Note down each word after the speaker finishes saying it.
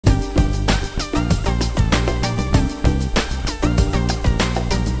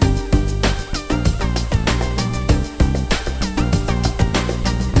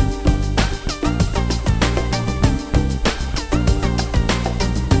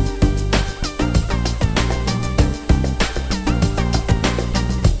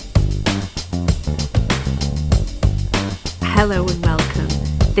Hello and welcome.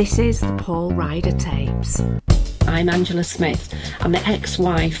 This is the Paul Ryder Tapes. I'm Angela Smith. I'm the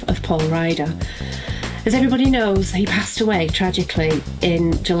ex-wife of Paul Ryder. As everybody knows, he passed away tragically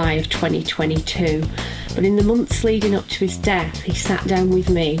in July of 2022. But in the months leading up to his death, he sat down with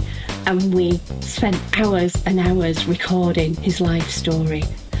me and we spent hours and hours recording his life story.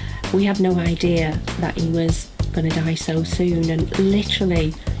 We had no idea that he was going to die so soon, and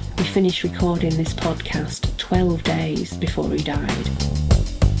literally we finished recording this podcast 12 days before he died.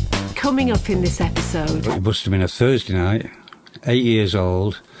 Coming up in this episode... It must have been a Thursday night, 8 years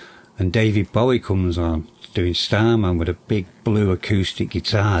old, and David Bowie comes on, doing Starman with a big blue acoustic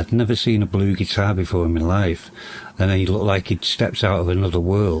guitar. I'd never seen a blue guitar before in my life, and he looked like he'd stepped out of another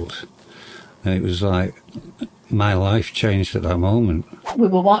world. And it was like, my life changed at that moment. We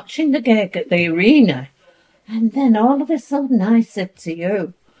were watching the gig at the arena, and then all of a sudden I said to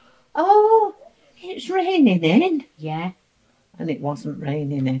you, "Oh, it's raining in." Yeah. And it wasn't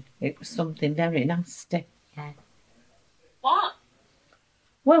raining in. It was something very nasty. Yeah. What?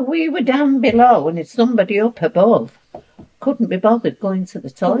 Well, we were down below and it's somebody up above. Couldn't be bothered going to the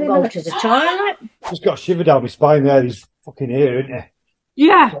toilet. Go to the toilet. Just got a shiver down my spine there. He's fucking here, isn't he?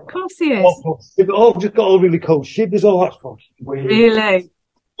 Yeah, of course he is. Oh, just got all really cold shivers. Oh, that's fucking weird. Really?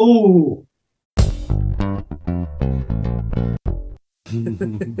 Oh.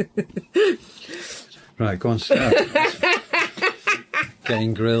 Right, go on, start.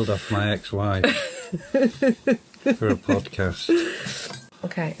 Getting grilled off my ex-wife for a podcast.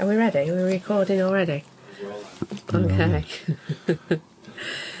 Okay, are we ready? Are we recording already? Okay.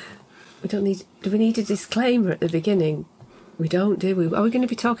 Do we need a disclaimer at the beginning? We don't, do we? Are we going to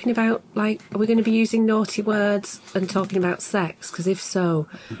be talking about, are we going to be using naughty words and talking about sex? Because if so,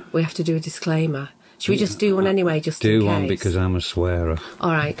 we have to do a disclaimer. Should we just do one anyway, just in case? Do one because I'm a swearer.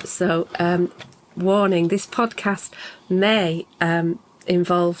 All right, so warning, this podcast may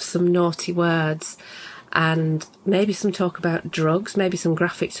involve some naughty words and maybe some talk about drugs, maybe some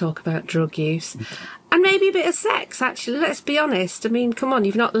graphic talk about drug use, and maybe a bit of sex, actually. Let's be honest. I mean, come on,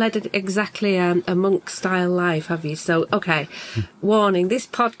 you've not led exactly a monk-style life, have you? So, okay, warning, this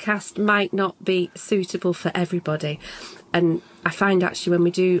podcast might not be suitable for everybody. And I find, actually, when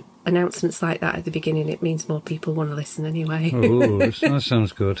we do announcements like that at the beginning, it means more people want to listen anyway. Oh, that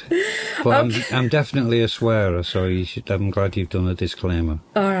sounds good. But okay. I'm definitely a swearer, so I'm glad you've done a disclaimer.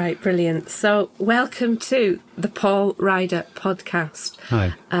 All right, brilliant. So, welcome to the Paul Ryder podcast.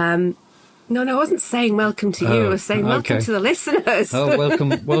 Hi. No, I wasn't saying welcome to you. I was saying welcome to the listeners. Oh,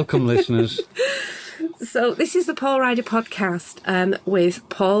 welcome, listeners. So, this is the Paul Ryder podcast with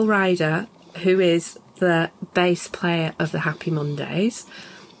Paul Ryder, who is the bass player of the Happy Mondays.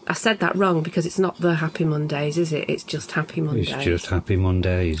 I said that wrong because it's not the Happy Mondays, is it? It's just Happy Mondays. It's just Happy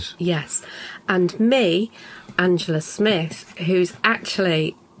Mondays. Yes. And me, Angela Smith, who's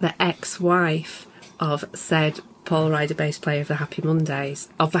actually the ex-wife of said Paul Ryder, bass player of the Happy Mondays.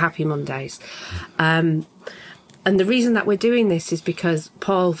 And the reason that we're doing this is because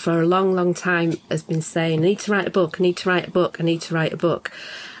Paul, for a long, long time, has been saying, I need to write a book, I need to write a book, I need to write a book.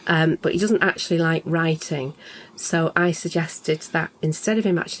 But he doesn't actually like writing. So I suggested that instead of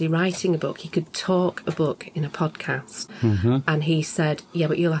him actually writing a book, he could talk a book in a podcast. Mm-hmm. And he said, yeah,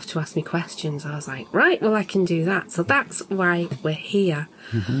 but you'll have to ask me questions. I was like, right, well, I can do that. So that's why we're here.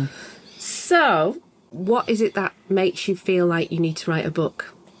 Mm-hmm. So what is it that makes you feel like you need to write a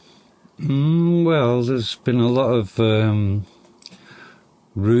book? Well, there's been a lot of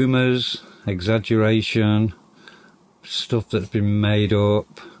rumours, exaggeration, stuff that's been made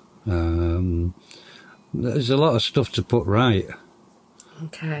up. There's a lot of stuff to put right.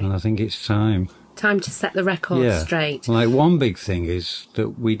 Okay. And I think it's time. Time to set the record straight. Like, one big thing is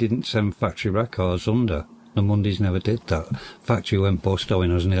that we didn't send Factory Records under. The Mondays never did that. Factory went bust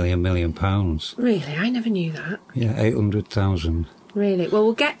owing us nearly £1 million. Really? I never knew that. Yeah, 800,000. Really? Well,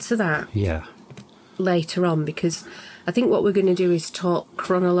 we'll get to that. Yeah. Later on, because I think what we're going to do is talk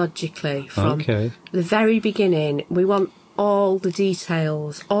chronologically from the very beginning. We want all the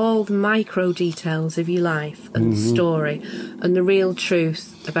details, all the micro details of your life and story, and the real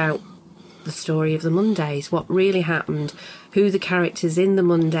truth about the story of the Mondays, what really happened, who the characters in the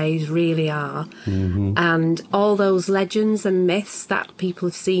Mondays really are, and all those legends and myths that people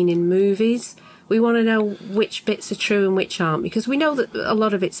have seen in movies. We want to know which bits are true and which aren't, because we know that a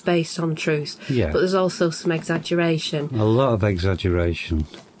lot of it's based on truth, but there's also some exaggeration. A lot of exaggeration.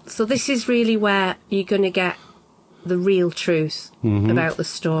 So this is really where you're going to get the real truth about the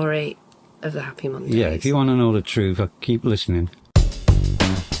story of the Happy Mondays. Yeah, if you want to know the truth, keep listening.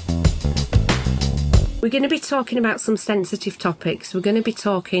 We're going to be talking about some sensitive topics. We're going to be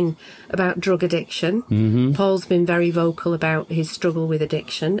talking about drug addiction. Mm-hmm. Paul's been very vocal about his struggle with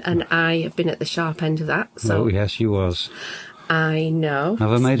addiction, and I have been at the sharp end of that. So Oh, yes, you was. I know.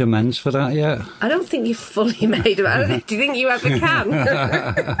 Have I made amends for that yet? I don't think you've fully made it. Do you think you ever can?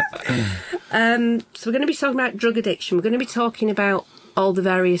 So we're going to be talking about drug addiction. We're going to be talking about all the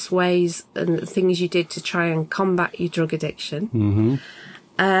various ways and things you did to try and combat your drug addiction. Mm-hmm.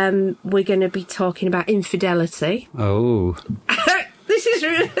 We're going to be talking about infidelity. Oh. This is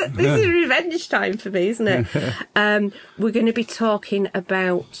revenge time for me, isn't it? We're going to be talking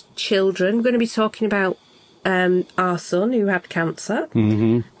about children. We're going to be talking about our son who had cancer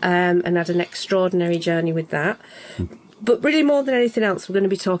and had an extraordinary journey with that. But really, more than anything else, we're going to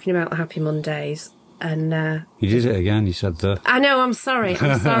be talking about the Happy Mondays. And You did it again, you said that. I know, I'm sorry.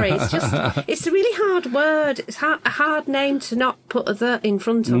 It's a really hard word. It's a hard name to not put a "the" in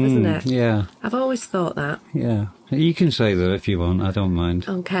front of, isn't it? Yeah. I've always thought that. Yeah. You can say that if you want, I don't mind.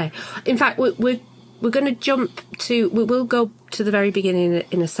 Okay. In fact, we're going to jump to... We'll go to the very beginning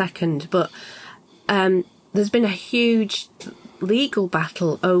in a second, but there's been a huge legal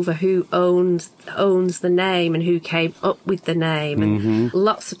battle over who owns the name and who came up with the name, and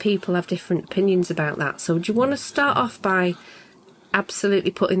lots of people have different opinions about that. So do you want to start off by absolutely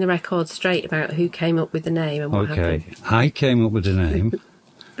putting the record straight about who came up with the name and what happened? Okay, I came up with the name,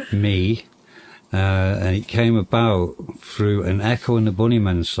 me, and it came about through an Echo and the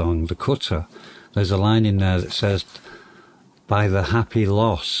Bunnymen song, The Cutter. There's a line in there that says, "By the happy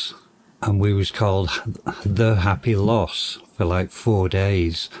loss," and we was called The Happy Loss for like 4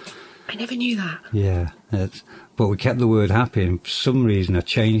 days. I never knew that. Yeah, but we kept the word happy, and for some reason I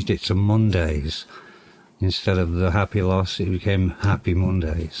changed it to Mondays. Instead of The Happy Loss, it became Happy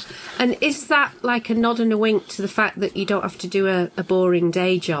Mondays. And is that like a nod and a wink to the fact that you don't have to do a boring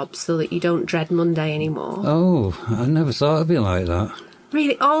day job so that you don't dread Monday anymore? Oh, I never thought of it like that.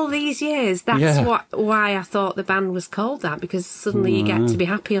 Really, all these years, that's why I thought the band was called that, because suddenly you get to be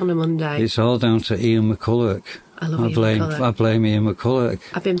happy on a Monday. It's all down to Ian McCulloch. I love Ian McCulloch. I blame Ian McCulloch.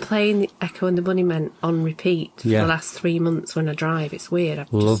 I've been playing the Echo and the Bunnymen on repeat for the last 3 months when I drive. It's weird.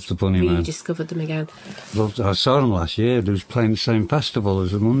 I've Love the Bunnymen. rediscovered them again. I saw them last year. They was playing the same festival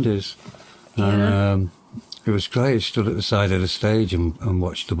as the Mondays. Yeah. And it was great. I stood at the side of the stage and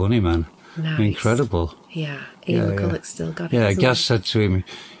watched the Bunnymen. Nice. Incredible. Yeah, Ian McCulloch's still got it. Yeah, hasn't Gaz he? said to him,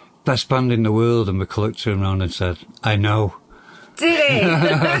 "Best band in the world," and McCulloch turned around and said, "I know." Did he?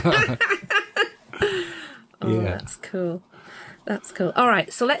 Oh, Yeah. that's cool. That's cool. All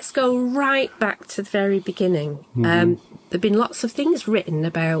right, so let's go right back to the very beginning. There've been lots of things written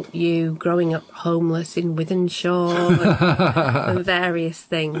about you growing up homeless in Wythenshawe and various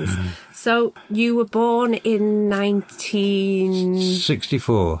things. So you were born in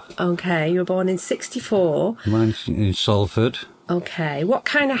 64. Okay, you were born in 64. Mine's in Salford. Okay, what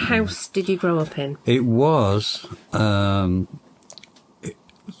kind of house did you grow up in? It was...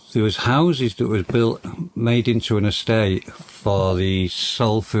 there was houses that was built, made into an estate for the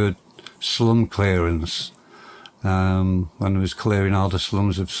Salford slum clearance. When it was clearing all the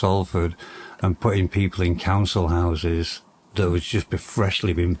slums of Salford and putting people in council houses that was just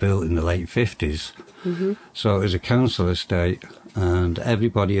freshly been built in the late 50s. So it was a council estate, and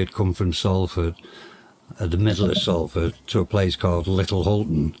everybody had come from Salford, at the middle of Salford, to a place called Little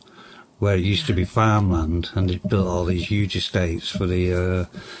Hulton, where it used to be farmland, and they built all these huge estates for the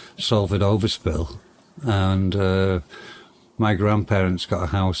Salford overspill. And my grandparents got a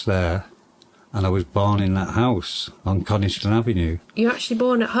house there, and I was born in that house on Coniston Avenue. You were actually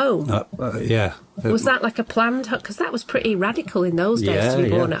born at home? Yeah. Was that like a planned... Because that was pretty radical in those days to be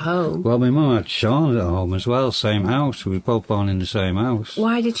born at home. Well, my mum had Shaun at home as well, same house. We were both born in the same house.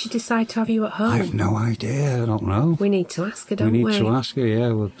 Why did she decide to have you at home? I've no idea, I don't know. We need to ask her, don't we? We need to ask her,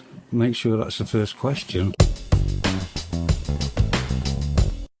 yeah. We'll make sure that's the first question.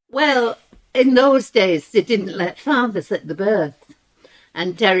 Well, in those days, they didn't let fathers at the birth.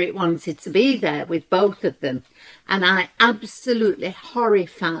 And Derek wanted to be there with both of them. And I absolutely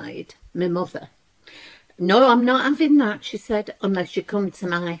horrified my mother. "No, I'm not having that," she said, "unless you come to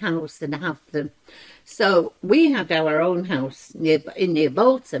my house and have them." So we had our own house near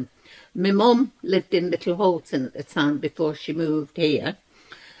Bolton. My mum lived in Little Hulton at the time before she moved here.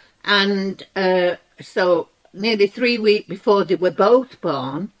 And so nearly 3 weeks before they were both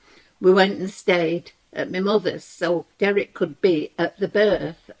born, we went and stayed at my mother's so Derek could be at the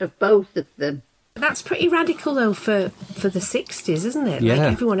birth of both of them. That's pretty radical, though, for the 60s, isn't it? Yeah.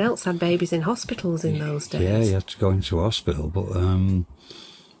 Like, everyone else had babies in hospitals in those days. Yeah, you had to go into hospital, but I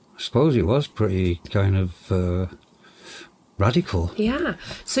suppose it was pretty kind of radical. Yeah.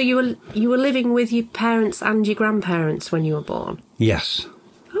 So you were living with your parents and your grandparents when you were born? Yes.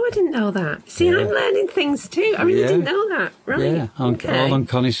 Oh, I didn't know that. See, Yeah. I'm learning things too. I really didn't know that. Right. Yeah, all on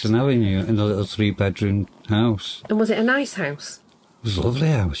Coniston Avenue in a little 3-bedroom house. And was it a nice house? It was a lovely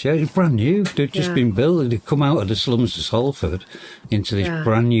house, yeah. It was brand new. They'd just been built. They'd come out of the slums of Salford into this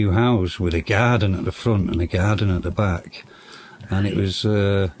brand new house with a garden at the front and a garden at the back. And it was...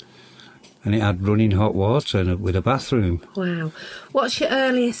 and it had running hot water with a bathroom. Wow. What's your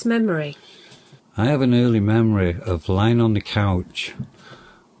earliest memory? I have an early memory of lying on the couch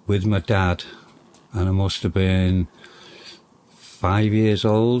with my dad, and I must have been 5 years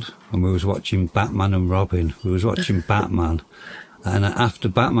old, and we was watching Batman and Robin. We was watching Batman, and after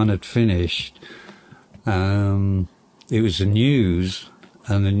Batman had finished, it was the news,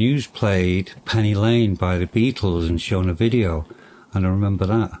 and the news played Penny Lane by the Beatles and shown a video, and I remember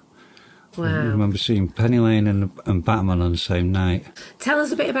that. Wow. I remember seeing Penny Lane and Batman on the same night. Tell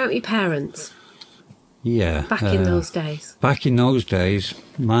us a bit about your parents. Yeah. Back in those days. Back in those days,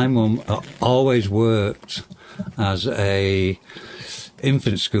 my mum always worked as a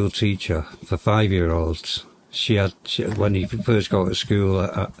infant school teacher for 5-year-olds. She had when he first got to school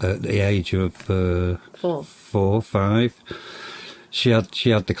at the age of 4, 5. She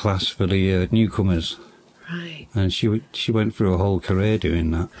had the class for the newcomers. Right. And she went through a whole career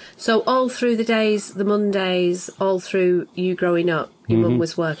doing that. So all through the days, the Mondays, all through you growing up, your mum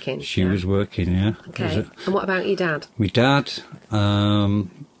was working? She was working, yeah. Okay. And what about your dad? My dad,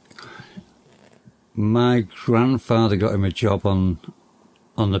 my grandfather got him a job on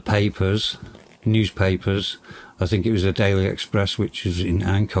the papers, newspapers. I think it was the Daily Express, which was in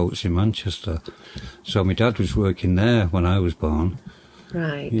Ancoats in Manchester. So my dad was working there when I was born.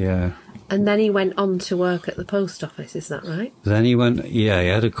 Right. Yeah. And then he went on to work at the post office, is that right? Then he went, he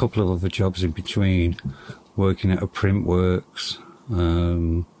had a couple of other jobs in between, working at a print works,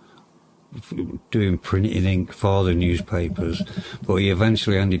 doing printing ink for the newspapers. But he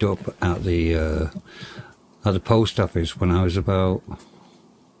eventually ended up at the post office when I was about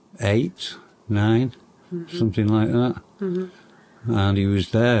 8, 9, something like that. And he was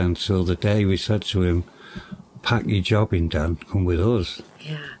there until the day we said to him, "Pack your job in, Dan, come with us."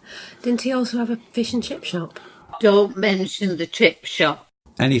 Yeah. Didn't he also have a fish and chip shop? Don't mention the chip shop.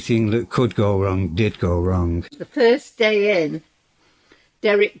 Anything that could go wrong did go wrong. The first day in,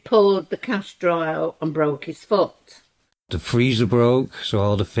 Derek pulled the cash drawer out and broke his foot. The freezer broke, so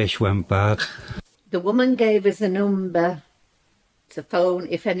all the fish went bad. The woman gave us a number to phone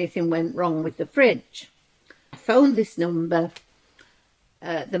if anything went wrong with the fridge. I phoned this number.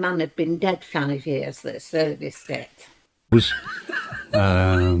 The man had been dead 5 years that serviced it. It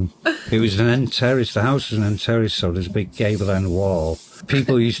was an end terrace. The house was an end terrace, so there's a big gable end wall.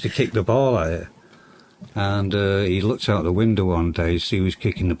 People used to kick the ball at it. And he looked out the window one day, so he was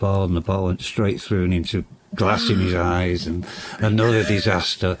kicking the ball, and the ball went straight through and into glass in his eyes, and another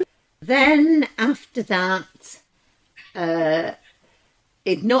disaster. Then, after that,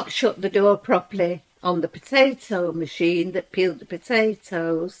 he'd not shut the door properly on the potato machine that peeled the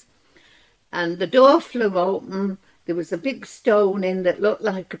potatoes, and the door flew open. There was a big stone in that looked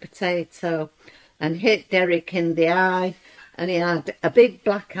like a potato and hit Derek in the eye, and he had a big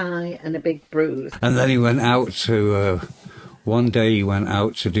black eye and a big bruise. And then he went out to, one day he went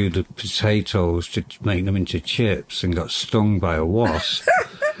out to do the potatoes to make them into chips and got stung by a wasp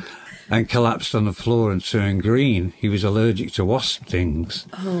and collapsed on the floor and turned green. He was allergic to wasp stings.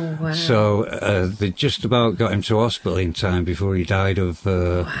 Oh, wow. So they just about got him to hospital in time before he died of...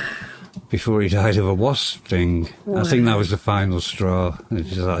 Before he died of a wasp sting. Wow. I think that was the final straw. They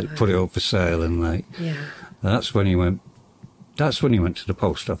just put it up for sale, and that's when he went. That's when he went to the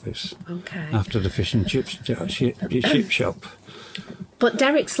post office. Okay. After the fish and chip shop. But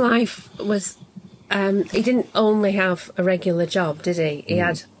Derek's life was. He didn't only have a regular job, did he? He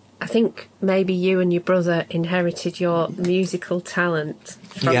had. I think maybe you and your brother inherited your musical talent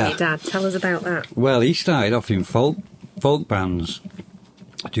from your dad. Tell us about that. Well, he started off in folk bands.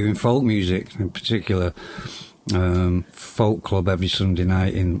 Doing folk music, in particular, folk club every Sunday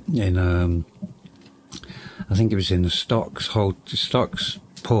night in I think it was in the Stocks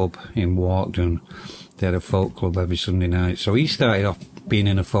pub in Walkden. They had a folk club every Sunday night. So he started off being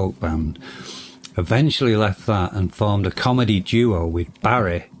in a folk band, eventually left that and formed a comedy duo with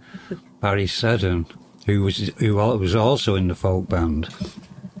Barry Seddon, who was also in the folk band.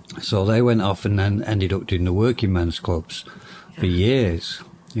 So they went off and then ended up doing the working men's clubs for years.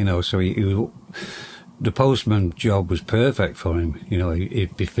 You know, so the postman job was perfect for him. You know,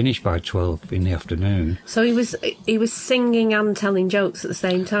 he'd be finished by 12 in the afternoon. So he was singing and telling jokes at the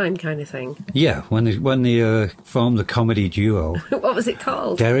same time, kind of thing. Yeah, when they formed the comedy duo. What was it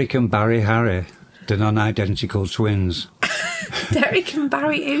called? Derek and Barry Harry, the non-identical twins. Derek and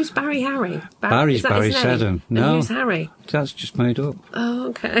Barry. Who's Barry Harry? Barry's Barry Seddon. No, and who's Harry? That's just made up. Oh,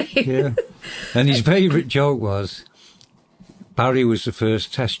 okay. Yeah. And his favourite joke was, Barry was the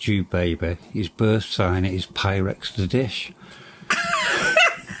first test tube baby. His birth sign is Pyrex the dish.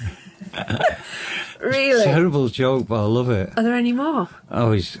 Really? Terrible joke, but I love it. Are there any more?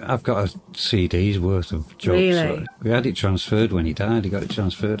 Oh, I've got a CD's worth of jokes. Really? We had it transferred when he died. He got it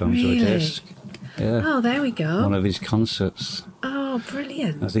transferred onto a disc. Yeah. Oh, there we go. One of his concerts. Oh,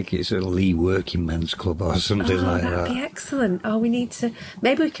 brilliant. I think it's at Lee Working Men's Club or something like that. That'd be excellent. Oh, we need to...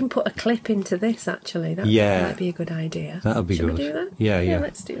 Maybe we can put a clip into this, actually. That might be a good idea. That'd be Should good. we do that? Yeah.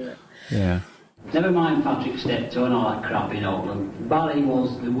 Let's do that. Yeah. Never mind Patrick Steptoe and all that crap in Oakland. Barry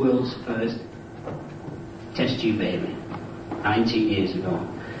was the world's first test tube baby, 19 years ago.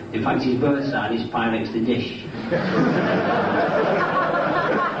 In fact, his birth sign is Pyrex the dish.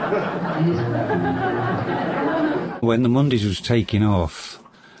 When the Mondays was taking off,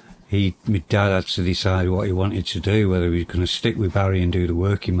 my dad had to decide what he wanted to do, whether he was going to stick with Barry and do the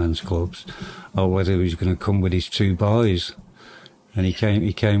working men's clubs, or whether he was going to come with his two boys. And he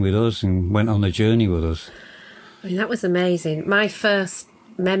came with us and went on the journey with us. I mean, that was amazing. My first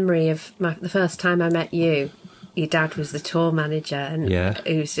memory of the first time I met you, your dad was the tour manager, and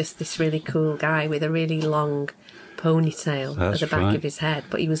he was just this really cool guy with a really long ponytail at the back of his head,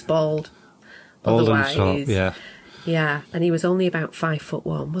 but he was bald. Bald on top, yeah. Yeah, and he was only about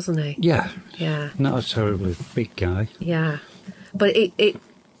 5'1", wasn't he? Yeah. Yeah. Not a terribly big guy. Yeah. But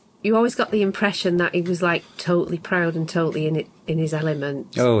you always got the impression that he was like totally proud and totally in his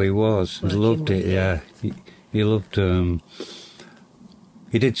element. Oh, he was. He loved it, yeah. He loved...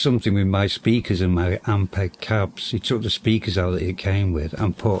 he did something with my speakers and my Ampeg cabs. He took the speakers out that it came with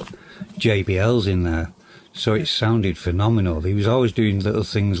and put JBLs in there. So it sounded phenomenal. He was always doing little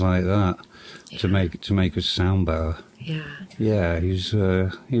things like that. To make us sound better. Yeah. Yeah, he was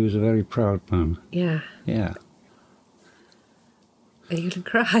a very proud man. Yeah. Yeah. Are you gonna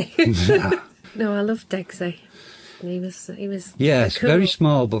cry? No, I loved Degsy. He was. Yes, cool. very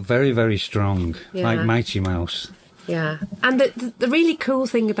small but very, very strong, like Mighty Mouse. Yeah, and the really cool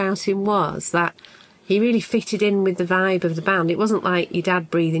thing about him was that he really fitted in with the vibe of the band. It wasn't like your dad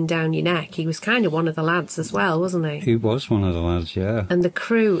breathing down your neck. He was kind of one of the lads as well, wasn't he? He was one of the lads, yeah. And the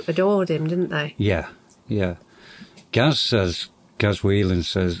crew adored him, didn't they? Yeah, yeah. Gaz Whelan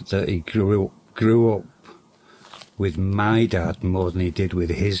says that he grew up with my dad more than he did with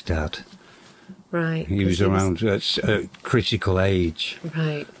his dad. Right. He was around at a critical age.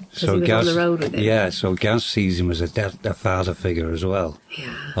 Right. So he was on the road with him. Yeah, so Gaz sees him as a father figure as well.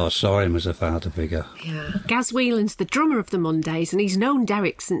 Yeah. Or saw him as a father figure. Yeah. Gaz Whelan's the drummer of the Mondays, and he's known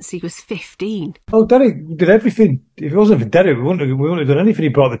Derek since he was 15. Oh, Derek did everything. If it wasn't for Derek, we wouldn't have done anything. He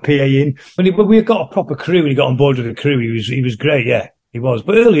brought the PA in. When we got a proper crew and he got on board with the crew, he was great, yeah. He was.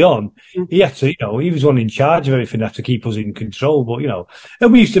 But early on, he had to, he was one in charge of everything, had to keep us in control. But,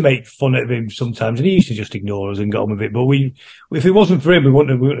 and we used to make fun of him sometimes, and he used to just ignore us and get on with it. But if it wasn't for him, we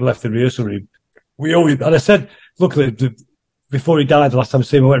wouldn't have left the rehearsal room. And I said, luckily, before he died, the last time I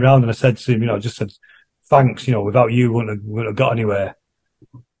saw him, I went round and I said to him, I just said, thanks, without you, we wouldn't have got anywhere.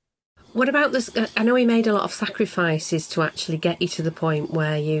 What about this? I know he made a lot of sacrifices to actually get you to the point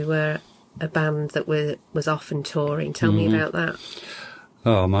where you were a band that was often touring. Tell me about that.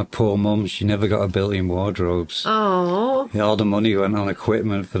 Oh, my poor mum, she never got a built-in wardrobes. Oh. All the money went on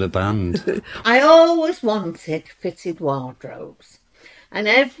equipment for the band. I always wanted fitted wardrobes. And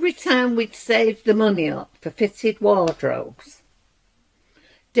every time we'd save the money up for fitted wardrobes,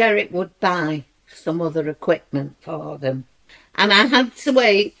 Derek would buy some other equipment for them. And I had to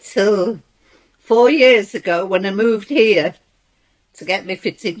wait till 4 years ago when I moved here to get me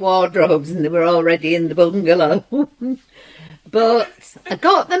fitted wardrobes, and they were already in the bungalow. But I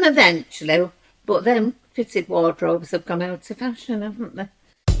got them eventually, but then fitted wardrobes have gone out of fashion, haven't they?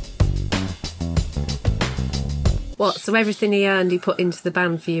 What, so everything he earned he put into the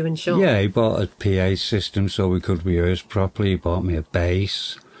band for you and Shaun? Yeah, he bought a PA system so we could rehearse properly. He bought me a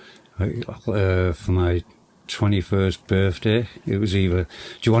bass for my 21st birthday. It was either,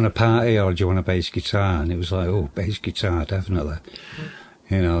 do you want a party or do you want a bass guitar? And it was like, oh, bass guitar, definitely.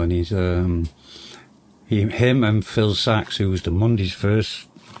 And he's... him and Phil Sachs, who was the Monday's first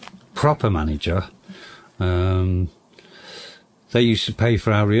proper manager, they used to pay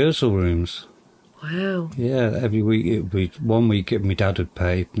for our rehearsal rooms. Wow. Yeah, every week it would be, one week my dad would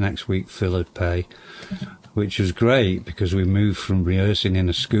pay, next week Phil would pay, which was great because we moved from rehearsing in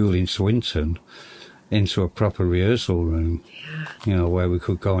a school in Swinton into a proper rehearsal room, where we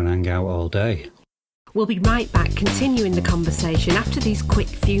could go and hang out all day. We'll be right back, continuing the conversation after these quick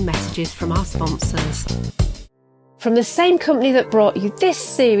few messages from our sponsors. From the same company that brought you this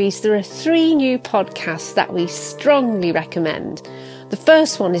series, there are 3 new podcasts that we strongly recommend. The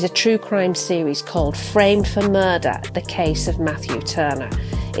first one is a true crime series called Framed for Murder, The Case of Matthew Turner.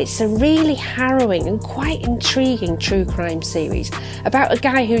 It's a really harrowing and quite intriguing true crime series about a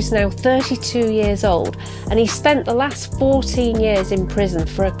guy who's now 32 years old, and he spent the last 14 years in prison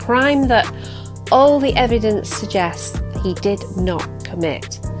for a crime that all the evidence suggests he did not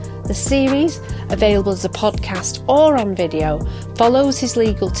commit. The series, available as a podcast or on video, follows his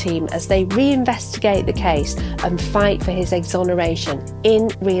legal team as they reinvestigate the case and fight for his exoneration in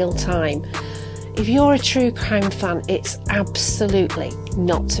real time. If you're a true crime fan, it's absolutely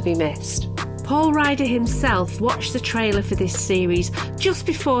not to be missed. Paul Ryder himself watched the trailer for this series just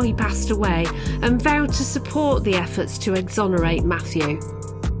before he passed away and vowed to support the efforts to exonerate Matthew.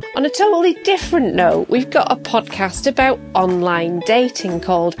 On a totally different note, we've got a podcast about online dating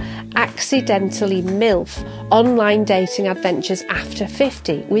called Accidentally MILF, Online Dating Adventures After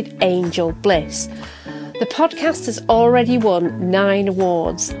 50 with Angel Bliss. The podcast has already won 9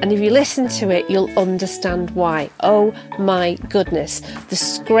 awards, and if you listen to it, you'll understand why. Oh my goodness, the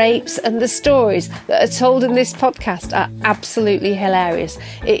scrapes and the stories that are told in this podcast are absolutely hilarious.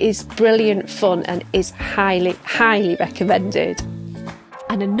 It is brilliant fun and is highly, highly recommended.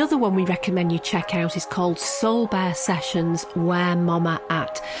 And another one we recommend you check out is called Soul Bear Sessions, Where Mama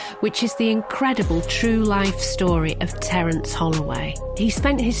At, which is the incredible true life story of Terence Holloway. He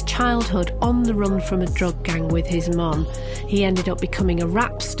spent his childhood on the run from a drug gang with his mum. He ended up becoming a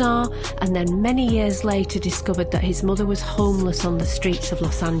rap star and then many years later discovered that his mother was homeless on the streets of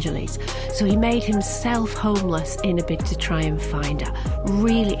Los Angeles. So he made himself homeless in a bid to try and find her.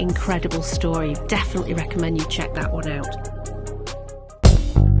 Really incredible story. Definitely recommend you check that one out.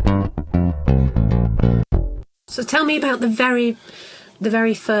 So tell me about the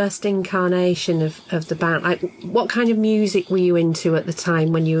very first incarnation of the band. Like, what kind of music were you into at the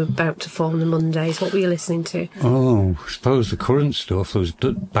time when you were about to form the Mondays? What were you listening to? Oh, I suppose the current stuff was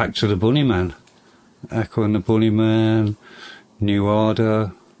back to the Bunnymen. Echo and the Bunnymen, New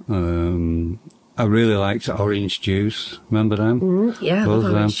Order. I really liked Orange Juice. Remember them? Yeah, loved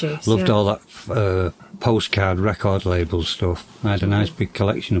them. Orange Juice. Loved all that postcard record label stuff. I had a nice big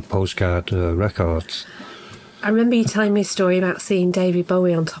collection of postcard records. I remember you telling me a story about seeing David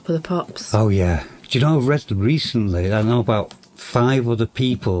Bowie on Top of the Pops. Oh, yeah. Do you know, I've read recently, I know about 5 other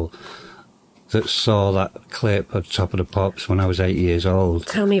people that saw that clip at Top of the Pops when I was 8 years old.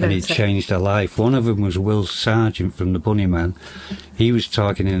 Tell me about it. And it changed their life. One of them was Will Sargent from the Bunnymen. He was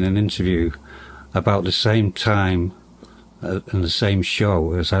talking in an interview about the same time and the same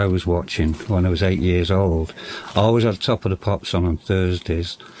show as I was watching when I was 8 years old. I always had Top of the Pops on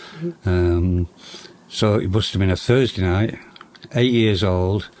Thursdays. So it must have been a Thursday night, 8 years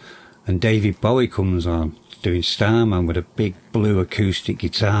old, and David Bowie comes on, doing Starman with a big blue acoustic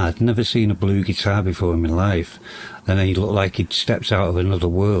guitar. I'd never seen a blue guitar before in my life, and he looked like he'd stepped out of another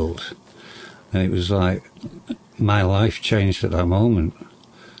world. And it was like, my life changed at that moment.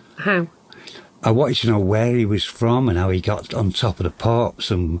 How? I wanted to know where he was from and how he got on Top of the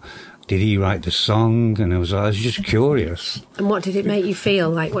Pops, and did he write the song? And I was just curious. And what did it make you feel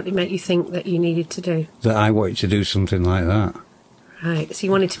like? What did it make you think that you needed to do? That I wanted to do something like that. Right, so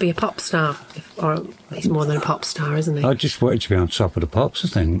you wanted to be a pop star, or he's more than a pop star, isn't he? I just wanted to be on Top of the Pops, I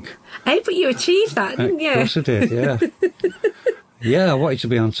think. Hey, but you achieved that, didn't you? Of course I did, yeah. Yeah, I wanted to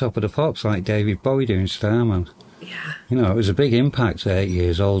be on Top of the Pops like David Bowie doing Starman. Yeah. You know, it was a big impact at 8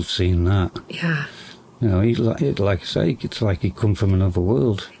 years old seeing that. Yeah. You know, like I say, it's like he'd come from another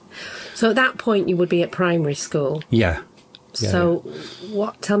world. So at that point you would be at primary school? Yeah. So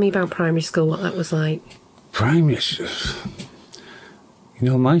tell me about primary school, what that was like. Primary, you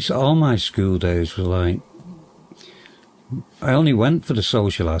know, all my school days were like, I only went for the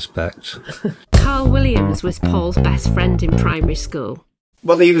social aspect. Carl Williams was Paul's best friend in primary school.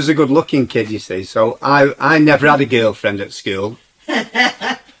 Well, he was a good-looking kid, you see, so I never had a girlfriend at school.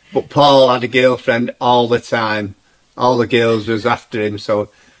 But Paul had a girlfriend all the time. All the girls was after him, so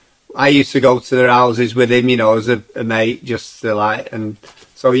I used to go to their houses with him, you know, as a mate, just to like, and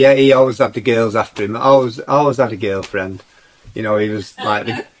so yeah, he always had the girls after him. Always had a girlfriend. You know, he was like,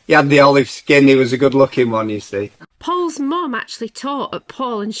 he had the olive skin, he was a good-looking one, you see. Paul's mum actually taught at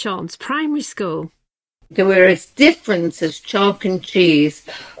Paul and Shaun's primary school. They were as different as chalk and cheese,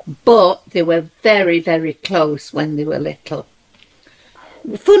 but they were very, very close when they were little.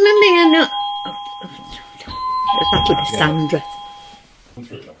 Funnily enough, that would be Sandra.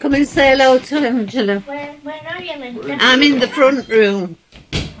 Come and say hello to Angela. Where are you, Linda? I'm in the front room.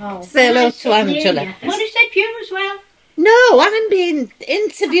 Oh, Say hello to Angela. What did you say, Pew as well? No, I'm being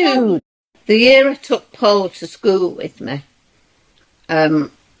interviewed. The year I took Paul to school with me,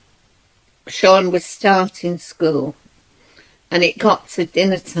 Shaun was starting school, and it got to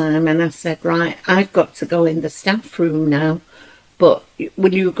dinner time, and I said, right, I've got to go in the staff room now, but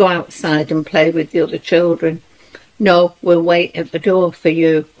will you go outside and play with the other children? No, we'll wait at the door for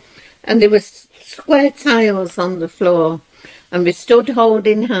you. And there were square tiles on the floor, and we stood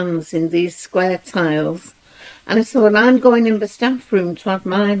holding hands in these square tiles. And I said, well, I'm going in the staff room to have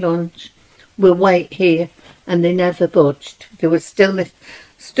my lunch. We'll wait here. And they never budged. They were still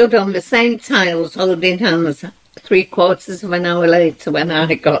stood on the same tiles holding hands 3/4 of an hour later when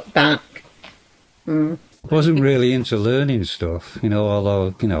I got back. Wasn't really into learning stuff,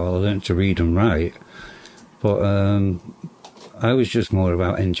 although, I learned to read and write. But I was just more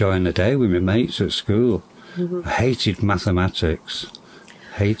about enjoying the day with my mates at school. I hated mathematics,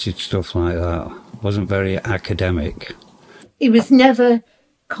 hated stuff like that. Wasn't very academic. He was never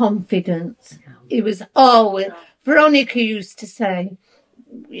confident. He was always... Veronica used to say,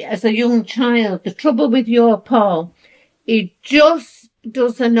 as a young child, the trouble with your Paul, he just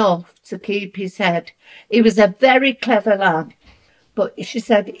does enough to keep his head. He was a very clever lad, but she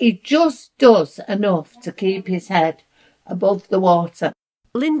said he just does enough to keep his head above the water.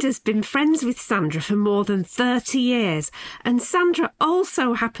 Linda's been friends with Sandra for more than 30 years, and Sandra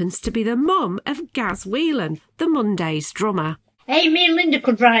also happens to be the mum of Gaz Whelan, the Mondays drummer. Hey, me and Linda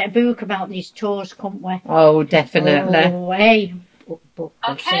could write a book about these tours, couldn't we? Oh, definitely. Oh, hey.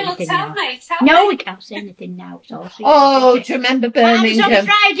 Okay, well, tell me. No, we can't say anything now. So do you remember Birmingham? I was on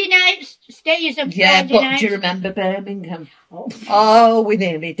Friday nights. Stays on Friday nights. Do you remember Birmingham? Oh, we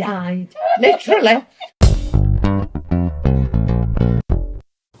nearly died. Literally.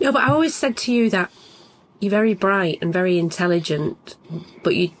 No, but I always said to you that you're very bright and very intelligent,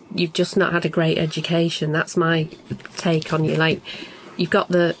 but you've just not had a great education. That's my take on you. Like, you've got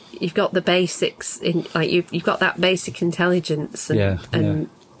the basics in, like you've got that basic intelligence and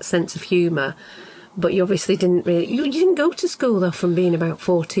sense of humour, but you obviously didn't really. You didn't go to school though from being about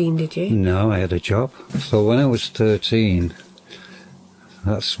 14, did you? No, I had a job. So when I was 13,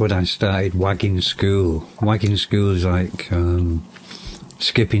 that's when I started wagging school. Wagging school is like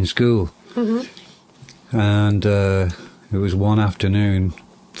skipping school. And it was one afternoon,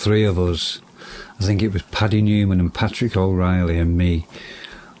 3 of us, I think it was Paddy Newman and Patrick O'Reilly and me,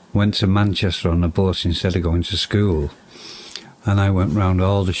 went to Manchester on a bus instead of going to school. And I went round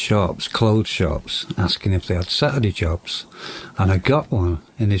all the shops, clothes shops, asking if they had Saturday jobs. And I got one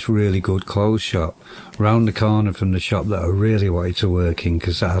in this really good clothes shop, round the corner from the shop that I really wanted to work in,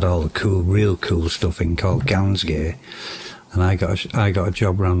 because that had all the cool, real cool stuff in, called Gans Gear. And I got a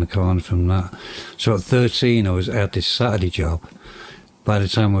job round the corner from that. So at 13, I had this Saturday job. By the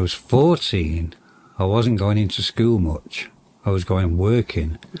time I was 14, I wasn't going into school much. I was going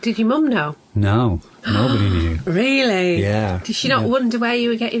working. Did your mum know? No, nobody knew. Really? Yeah. Did she not wonder where you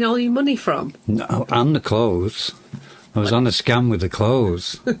were getting all your money from? No, and the clothes. I was on a scam with the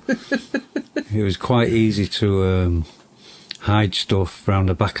clothes. It was quite easy to hide stuff round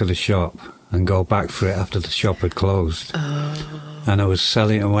the back of the shop and go back for it after the shop had closed. Oh. And I was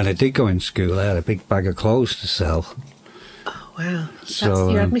selling, and when I did go in school, I had a big bag of clothes to sell. Oh, wow. So,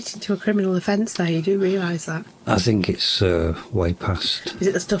 you're admitting to a criminal offence there, you do realise that? I think it's way past. Is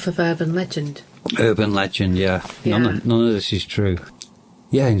it the stuff of urban legend? Urban legend, yeah. None of this is true.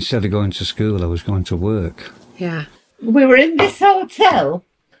 Yeah, instead of going to school, I was going to work. Yeah. We were in this hotel,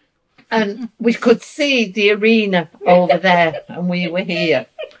 and we could see the arena over there, and we were here.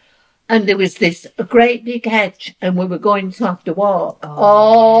 And there was this great big hedge, and we were going to have to walk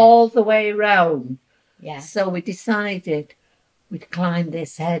all the way round. Yeah. So we decided we'd climb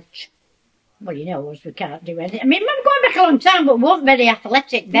this hedge. Well, you know, we can't do anything. I mean, we're going back a long time, but we weren't very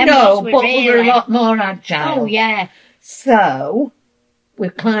athletic then. No, but we were a lot more agile. Oh, yeah. So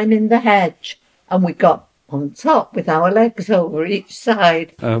we're climbing the hedge, and we got on top with our legs over each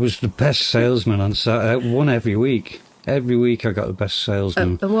side. I was the best salesman on Saturday. I won every week. Every week I got the best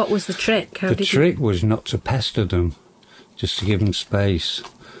salesman. And what was the trick? The trick was not to pester them, just to give them space.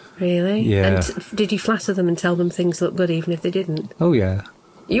 Really? Yeah. And did you flatter them and tell them things looked good even if they didn't? Oh, yeah.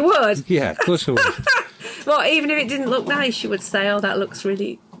 You would? Yeah, of course I would. Well, even if it didn't look nice, you would say, oh, that looks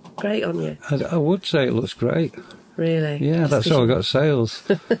really great on you. I would say it looks great. Really? Yeah, that's how I got sales.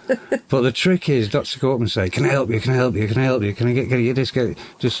 But the trick is not to go up and say, can I help you, can I help you, can I help you, can I get you this, get it?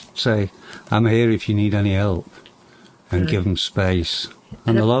 Just say, I'm here if you need any help, and give them space,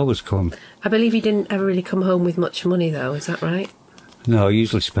 and they'll always come. I believe you didn't ever really come home with much money, though, is that right? No, I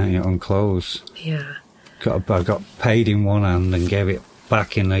usually spent it on clothes. Yeah. I got paid in one hand and gave it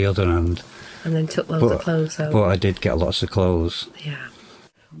back in the other hand. And then took loads of clothes home. But I did get lots of clothes. Yeah.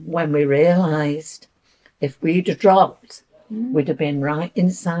 When we realised if we'd have dropped, we'd have been right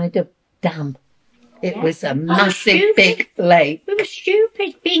inside a dam. It was a massive, big lake. We were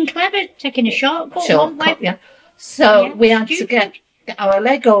stupid, being clever, taking a shortcut. Yeah. So we had to get our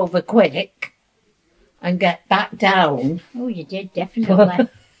leg over quick and get back down. Oh, you did, definitely.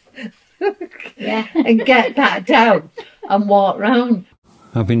 Yeah, and get back down and walk round.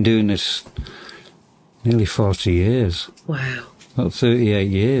 I've been doing this nearly 40 years. Wow. About 38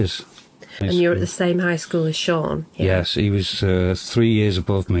 years. And you're at the same high school as Shaun? Yeah. Yes, he was 3 years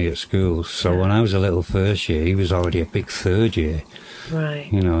above me at school. So when I was a little first year, he was already a big third year.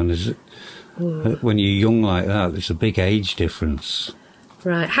 Right. You know, and when you're young like that, there's a big age difference.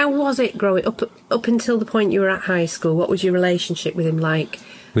 Right. How was it growing up until the point you were at high school? What was your relationship with him like?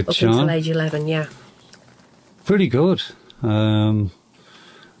 With up Shaun? Until age 11, yeah. Pretty good. Although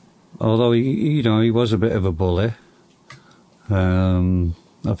he was a bit of a bully.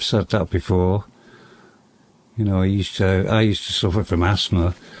 I've said that before. You know, I used to suffer from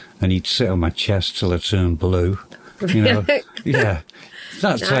asthma, and he'd sit on my chest till I turned blue. You know, yeah,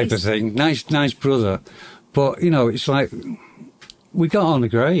 that type of thing. Nice brother. But you know, it's like we got on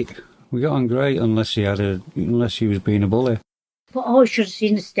great. We got on great unless he was being a bully. But I should have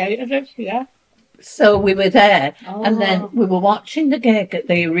seen the state of it, yeah. So we were there, and then we were watching the gig at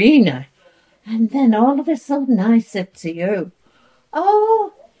the arena, and then all of a sudden I said to you,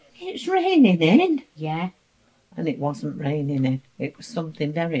 "Oh, it's raining in." Yeah. And it wasn't raining in. It was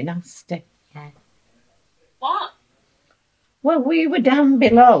something very nasty. Yeah. What? Well, we were down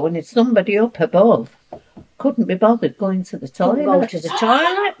below and it's somebody up above. Couldn't be bothered going to the toilet. Couldn't go to the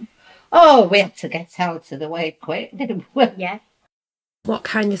toilet. Oh, we had to get out of the way quick, didn't we? Yeah. What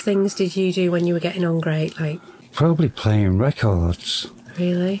kind of things did you do when you were getting on great? Like, Probably playing records.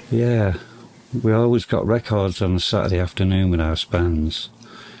 really? Yeah. We always got records on a Saturday afternoon with our bands.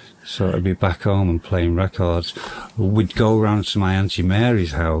 So I'd be back home and playing records. We'd go round to my Auntie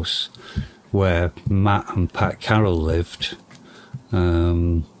Mary's house, where Matt and Pat Carroll lived.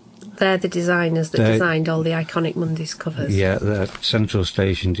 They're the designers that designed all the iconic Mondays covers. Yeah, the Central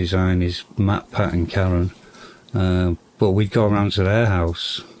Station design is Matt, Pat and Karen. But we'd go around to their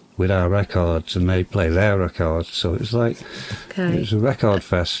house with our records and they'd play their records. So it was like, it was a record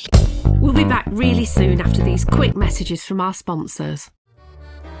fest. We'll be back really soon after these quick messages from our sponsors.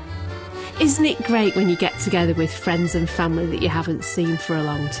 Isn't it great when you get together with friends and family that you haven't seen for a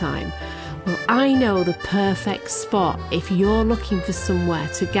long time? Well, I know the perfect spot if you're looking for somewhere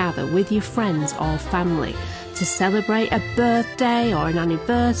to gather with your friends or family to celebrate a birthday or an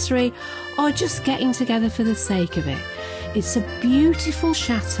anniversary or just getting together for the sake of it. It's a beautiful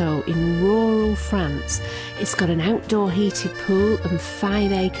chateau in rural France. It's got an outdoor heated pool and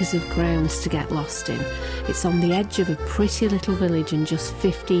 5 acres of grounds to get lost in. It's on the edge of a pretty little village and just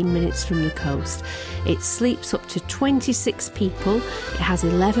 15 minutes from the coast. It sleeps up to 26 people. It has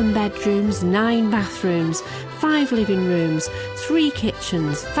 11 bedrooms, 9 bathrooms, 5 living rooms, 3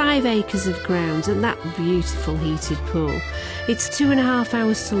 kitchens, 5 acres of grounds and that beautiful heated pool. It's 2.5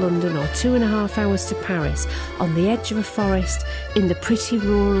 hours to London or 2.5 hours to Paris on the edge of a forest in the pretty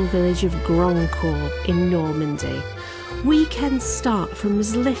rural village of Grandcourt in Normandy. Weekends start from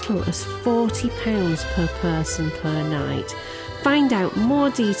as little as £40 per person per night. Find out more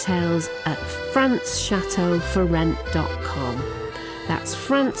details at francechateauforrent.com. That's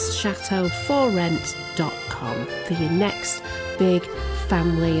francechateauforrent.com for your next big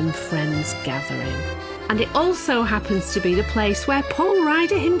family and friends gathering. And it also happens to be the place where Paul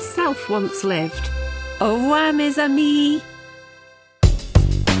Ryder himself once lived. Au revoir, mes amis.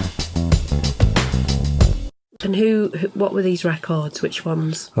 And what were these records? Which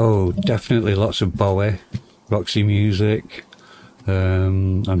ones? Oh, definitely lots of Bowie, Roxy Music.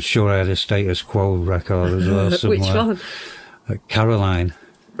 I'm sure I had a Status Quo record as well somewhere. Which one? Caroline.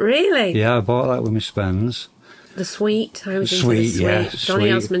 Really? Yeah, I bought that with my spends. The Sweet. I was The into Sweet, the Sweet. yeah, Donny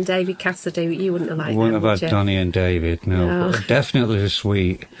Sweet. Osmond, David Cassidy. You wouldn't have liked Wouldn't them, have would had you? Donny and David, no. No. But definitely the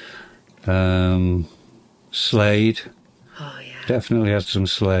Sweet. Slade. Oh, yeah. Definitely had some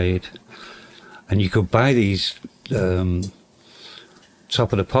Slade. And you could buy these Top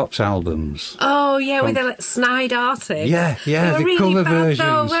of the Pops albums. Oh, Oh, yeah, with the like, snide artists. Yeah, They were the really cover bad, versions.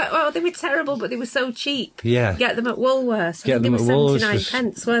 though. Well, they were terrible, but they were so cheap. Yeah. Get them at Woolworths. Get them they at were Woolworths 79 for-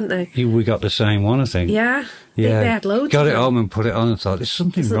 pence, weren't they? We got the same one, I think. Yeah. Yeah. They had loads Got of it them. home and put it on and thought, there's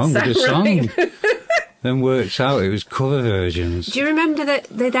something Doesn't wrong with the sound song. right. Then worked out it was cover versions. Do you remember that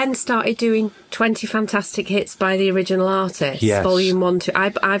they then started doing 20 fantastic hits by the original artists? Yes. Volume 1, 2.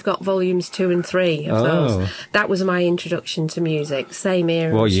 I've got volumes 2 and 3 of those. That was my introduction to music. Same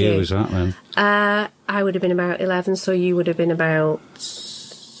era. What as year you. was that then? I would have been about 11, so you would have been about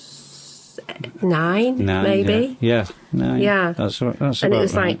 9 maybe. Yeah, 9. Yeah. That's And about it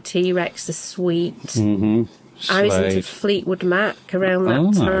was right. like T-Rex the Sweet. Mm-hmm. I was into Slade. Fleetwood Mac around that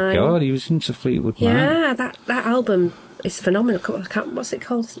Oh time. my God, he was into Fleetwood Mac. Yeah, that album is phenomenal. What's it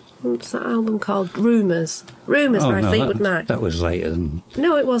called? What's that album called? Rumours. Rumours by Fleetwood Mac. That was later than...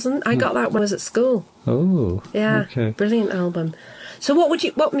 No, it wasn't. I got that when I was at school. Oh, Yeah, okay. brilliant album. So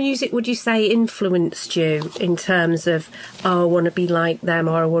what music would you say influenced you in terms of, oh, I want to be like them,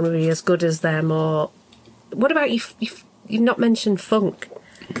 or I want to be as good as them, or... What about you? You've not mentioned funk.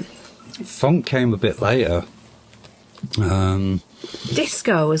 Funk came a bit later.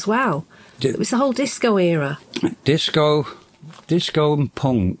 Disco as well. It was the whole disco era. Disco and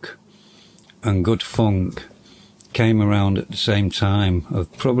punk and good funk came around at the same time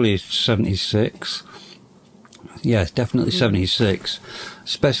of probably 76. Yeah, definitely 76,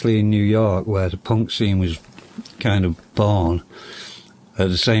 especially in New York where the punk scene was kind of born at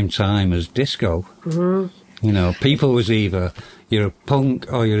the same time as disco. Mm-hmm. You know, people was either you're a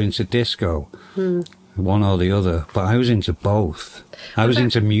punk or you're into disco. One or the other, but I was into both. I was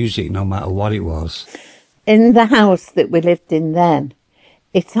into music no matter what it was. In the house that we lived in then,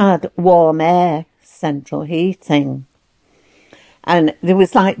 it had warm air, central heating. And there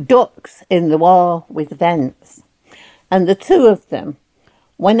was like ducts in the wall with vents. And the two of them,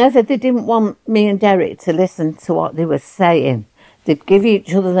 whenever they didn't want me and Derek to listen to what they were saying, they'd give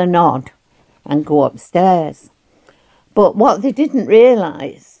each other the nod and go upstairs. But what they didn't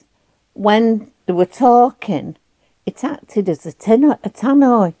realise, when they were talking, it acted as a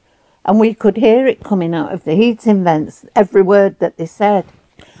tannoy, and we could hear it coming out of the heating vents, every word that they said.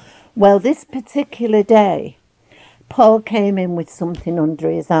 Well, this particular day, Paul came in with something under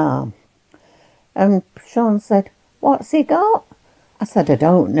his arm, and Shaun said, "What's he got?" I said, "I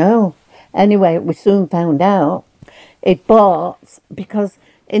don't know." Anyway, we soon found out he'd bought, because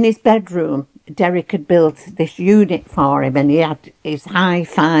in his bedroom, Derek had built this unit for him, and he had his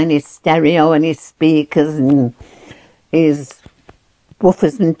hi-fi and his stereo and his speakers and his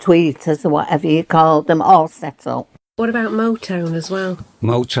woofers and tweeters or whatever you called them, all set up. What about Motown as well?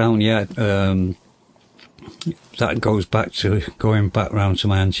 Motown, yeah. That goes back to going back round to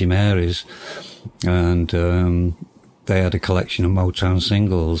my Auntie Mary's, and they had a collection of Motown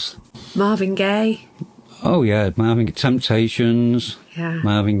singles. Marvin Gaye. Oh yeah, Temptations. Yeah.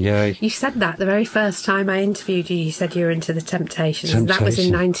 Marvin Gaye. You said that the very first time I interviewed you. You said you were into the Temptations. That was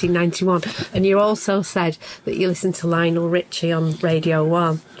in 1991. And you also said that you listened to Lionel Richie on Radio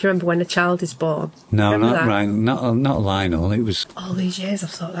 1. Do you remember When a Child is Born? No, remember not that? Ryan, not Lionel. It was. All these years I've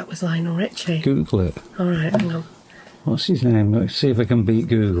thought that was Lionel Richie. Google it. All right, hang on. What's his name? Let's see if I can beat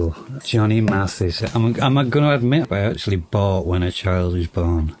Google. Johnny Mathis. I'm going to admit I actually bought When a Child is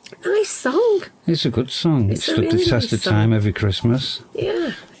Born. Nice song. It's a good song. It It's a stood really the test nice of song. time every Christmas.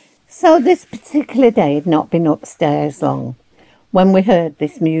 Yeah. So this particular day had not been upstairs long when we heard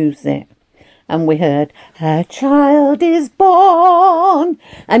this music, and we heard "A Child is Born,"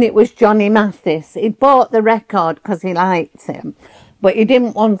 and it was Johnny Mathis. He'd bought the record because he liked him, but he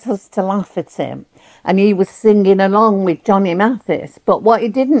didn't want us to laugh at him, and he was singing along with Johnny Mathis. But what he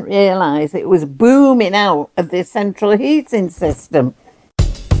didn't realise, it was booming out of the central heating system.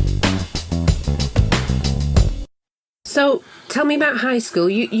 So, tell me about high school.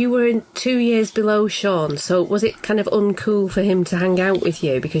 You were in 2 years below Shaun, so was it kind of uncool for him to hang out with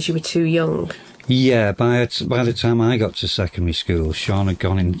you because you were too young? Yeah, by the time I got to secondary school, Shaun had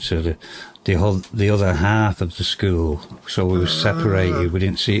gone into the other half of the school, so we were separated. We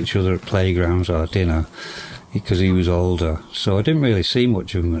didn't see each other at playgrounds or dinner because he was older, so I didn't really see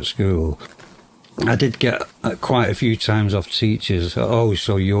much of him at school. I did get quite a few times off teachers, "Oh,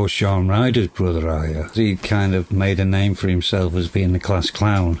 so you're Shaun Ryder's brother, are you?" He kind of made a name for himself as being the class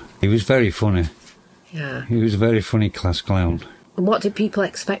clown. He was very funny. Yeah. He was a very funny class clown. And what did people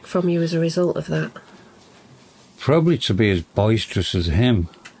expect from you as a result of that? Probably to be as boisterous as him,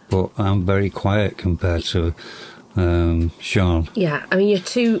 but I'm very quiet compared to Shaun. Yeah, I mean, you're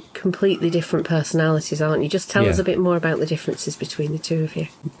two completely different personalities, aren't you? Just tell us Yeah. a bit more about the differences between the two of you.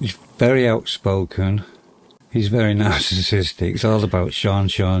 He's very outspoken. He's very narcissistic. It's all about Shaun,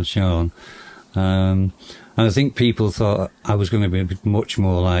 Shaun, Shaun. And I think people thought I was going to be much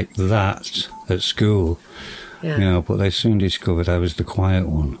more like that at school, you know, but they soon discovered I was the quiet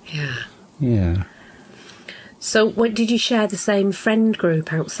one. Yeah. Yeah. So, did you share the same friend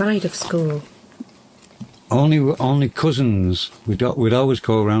group outside of school? Only cousins. We'd always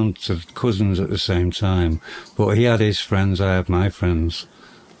go around to cousins at the same time, but he had his friends, I had my friends.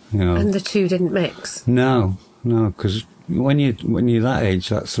 You know. And the two didn't mix? No, because when you're that age,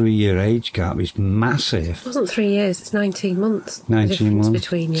 that 3-year age gap is massive. It wasn't 3 years, it's 19 months. 19 months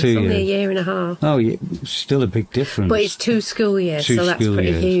between you. 2 It's only years. a year and a half. Oh, yeah, still a big difference. But it's 2 school years, so that's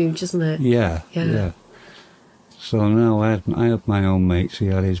pretty huge, isn't it? Yeah. So no, I had my own mates, he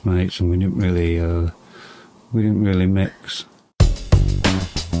had his mates, and we didn't really mix.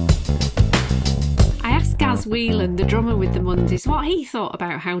 I asked Gaz Whelan, the drummer with the Mondays, what he thought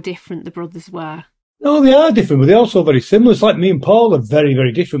about how different the brothers were. No, they are different, but they're also very similar. It's like me and Paul are very,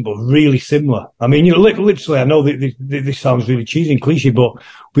 very different, but really similar. I mean, you know, literally, I know that this sounds really cheesy and cliche, but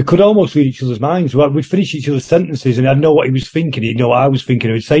we could almost read each other's minds. We'd finish each other's sentences, and I'd know what he was thinking. He'd know what I was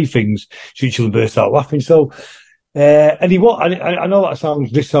thinking. We'd say things to each other and burst out laughing. So, and I know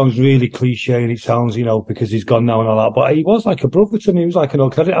this sounds really cliche, and it sounds, you know, because he's gone now and all that, but he was like a brother to me. He was like I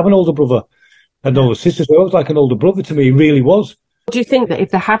didn't have an older brother. I had no older sister, so he was like an older brother to me. He really was. Do you think that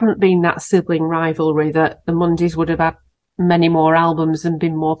if there hadn't been that sibling rivalry, that the Mondays would have had many more albums and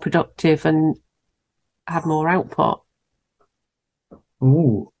been more productive and had more output?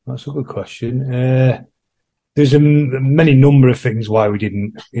 Ooh, that's a good question. There's many number of things why we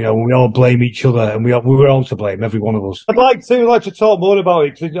didn't. You know, we all blame each other, and we were all to blame, every one of us. I'd like to talk more about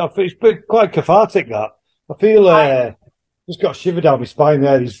it, because it's been quite cathartic, that. I feel just got a shiver down my spine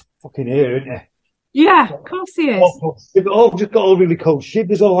there. He's fucking here, isn't he? Yeah, of course he is. Just got all really cold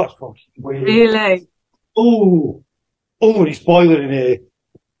shivers. Oh, that's fucking weird. Really? Oh, it's boiling in here.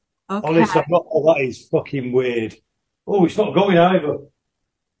 Okay. Honestly, that is fucking weird. Oh, it's not going either.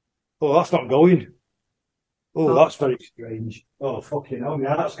 Oh, that's not going. Oh, that's very strange. Oh, fucking hell, my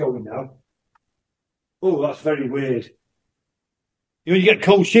heart's going now. Oh, that's very weird. You know, you get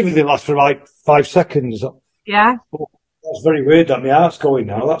cold shivers, they last for like 5 seconds. Yeah. Oh, that's very weird, that. My heart's going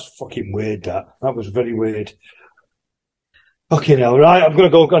now. That's fucking weird, that. That was very weird. Fucking hell, right, I'm going to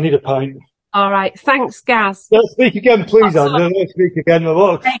go. I need a pint. All right, thanks, Gaz. Let's speak again, please, Andrew. Let's speak again.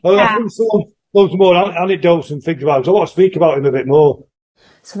 I think someone loads more anecdotes and things about it. I want to speak about him a bit more.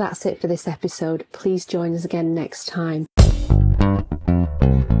 So that's it for this episode. Please join us again next time.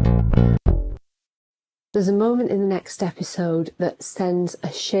 There's a moment in the next episode that sends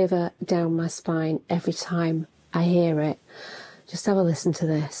a shiver down my spine every time I hear it. Just have a listen to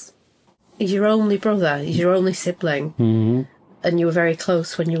this. He's your only brother, he's your only sibling, and you were very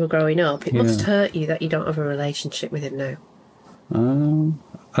close when you were growing up. It must hurt you that you don't have a relationship with him now.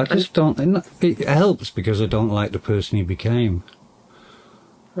 I just don't. It helps because I don't like the person he became.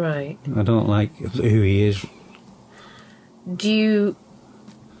 Right. I don't like who he is. Do you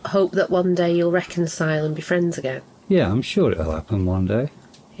hope that one day you'll reconcile and be friends again? Yeah, I'm sure it'll happen one day.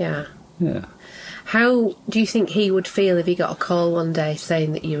 Yeah. Yeah. How do you think he would feel if he got a call one day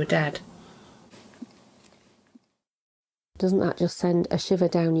saying that you were dead? Doesn't that just send a shiver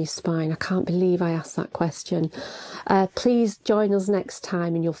down your spine? I can't believe I asked that question. Please join us next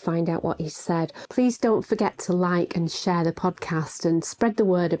time and you'll find out what he said. Please don't forget to like and share the podcast and spread the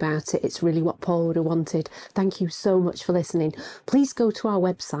word about it. It's really what Paul would have wanted. Thank you so much for listening. Please go to our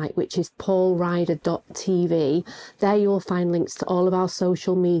website, which is paulryder.tv. There you'll find links to all of our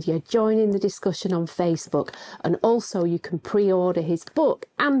social media. Join in the discussion on Facebook, and also you can pre-order his book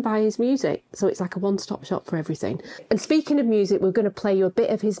and buy his music. So it's like a one-stop shop for everything. And speaking of music, we're going to play you a bit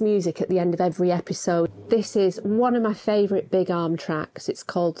of his music at the end of every episode. This is one of my favourite Big Arm tracks. It's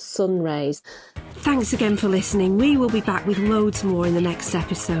called Sun Rays. Thanks again for listening. We will be back with loads more in the next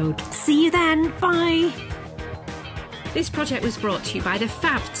episode. See you then. Bye. This project was brought to you by the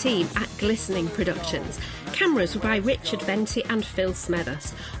fab team at Glistening Productions. Cameras were by Richard Venti and Phil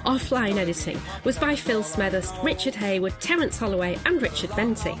Smethurst. Offline editing was by Phil Smethurst, Richard Hayward, Terence Holloway and Richard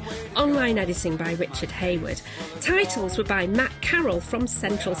Venti. Online editing by Richard Hayward. Titles were by Matt Carroll from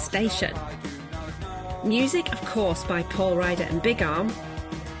Central Station. Music, of course, by Paul Ryder and Big Arm.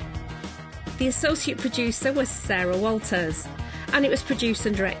 The associate producer was Sarah Walters, and it was produced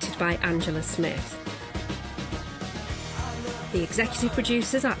and directed by Angela Smith. The executive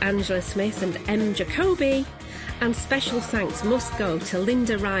producers are Angela Smith and M. Jacoby, and special thanks must go to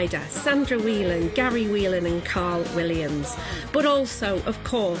Linda Ryder, Sandra Whelan, Gary Whelan and Carl Williams, but also, of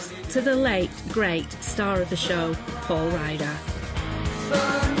course, to the late, great star of the show, Paul Ryder.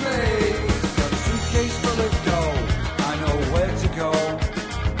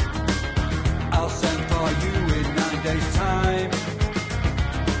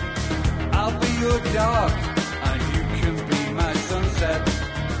 your dark, and you can be my sunset.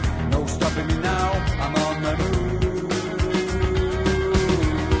 No stopping me now, I'm on the move.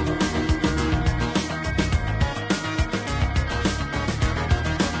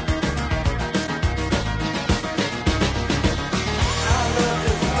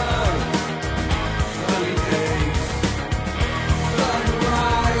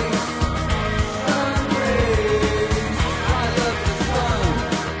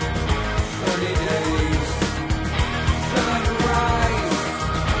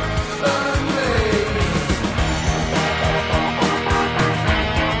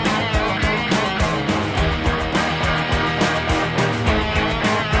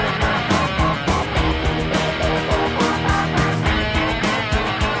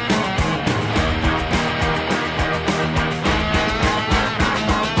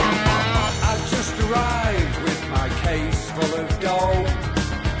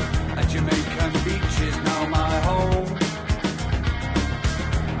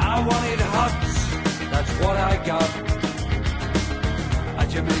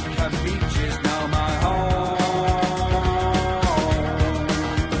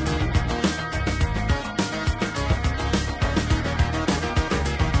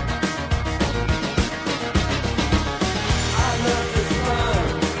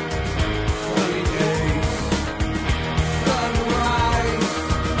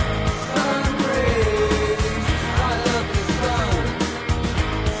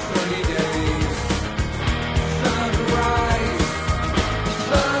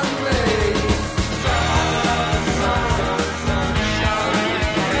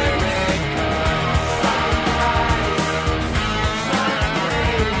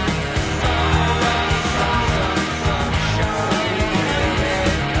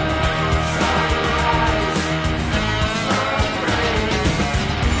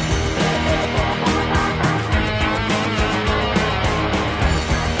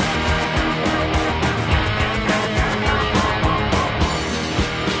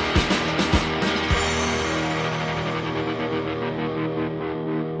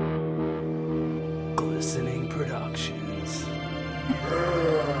 Glistening Productions.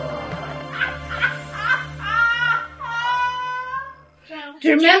 Do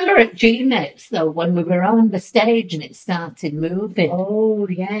you remember at G-Mex, though, when we were on the stage and it started moving? Oh,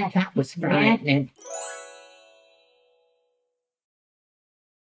 yeah. That was frightening. Yeah.